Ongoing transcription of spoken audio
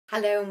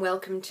Hello and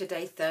welcome to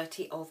day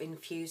 30 of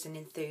Infuse and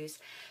Enthuse.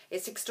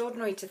 It's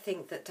extraordinary to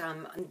think that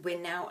we're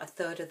now a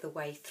third of the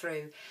way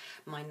through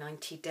my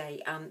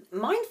 90-day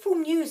mindful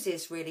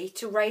muses, really,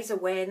 to raise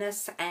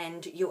awareness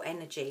and your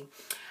energy.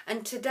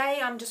 And today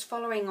I'm just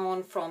following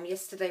on from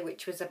yesterday,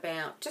 which was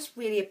about just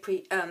really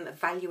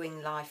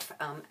valuing life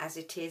as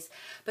it is.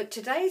 But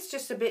today is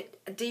just a bit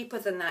deeper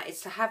than that.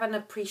 It's to have an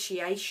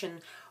appreciation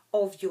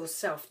of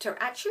yourself, to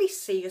actually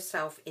see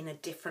yourself in a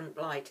different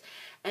light.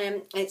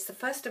 It's the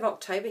 1st of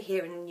October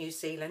here in New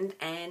Zealand,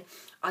 and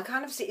I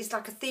kind of see it's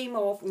like a theme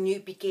of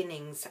new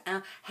beginnings.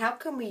 How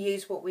can we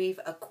use what we've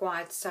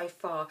acquired so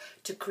far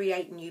to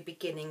create new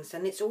beginnings?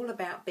 And it's all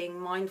about being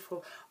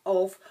mindful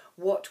of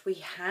what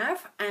we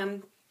have.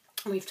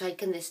 We've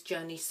taken this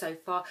journey so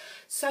far.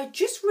 So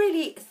just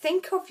really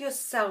think of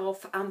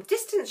yourself,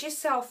 distance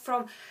yourself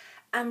from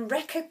and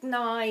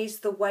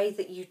recognize the way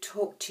that you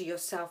talk to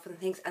yourself and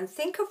things, and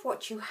think of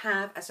what you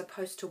have as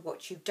opposed to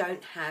what you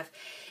don't have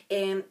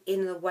in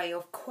the way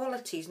of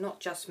qualities, not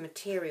just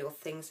material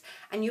things.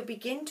 And you'll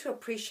begin to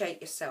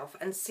appreciate yourself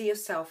and see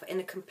yourself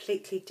in a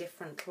completely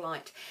different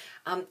light.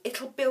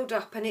 It'll build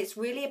up, and it's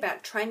really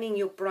about training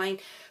your brain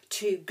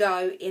to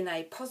go in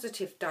a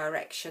positive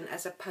direction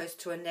as opposed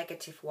to a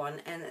negative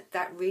one, and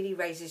that really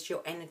raises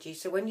your energy.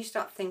 So when you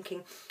start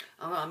thinking,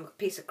 oh, I'm a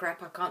piece of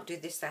crap, I can't do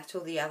this, that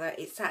or the other,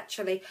 it's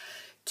actually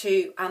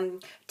to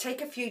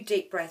take a few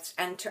deep breaths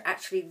and to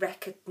actually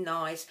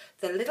recognize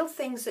the little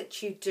things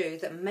that you do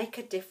that make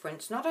a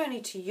difference, not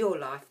only to your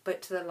life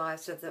but to the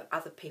lives of the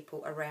other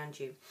people around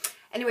you.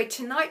 Anyway,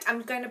 tonight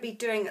I'm going to be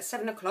doing at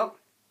 7 o'clock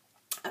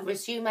a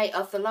resume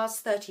of the last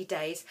 30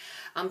 days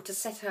to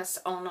set us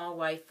on our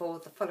way for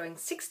the following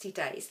 60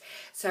 days.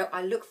 So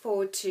I look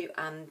forward to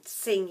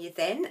seeing you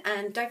then.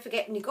 And don't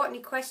forget, when you've got any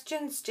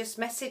questions, just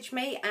message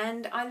me,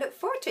 and I look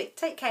forward to it.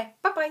 Take care.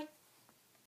 Bye-bye.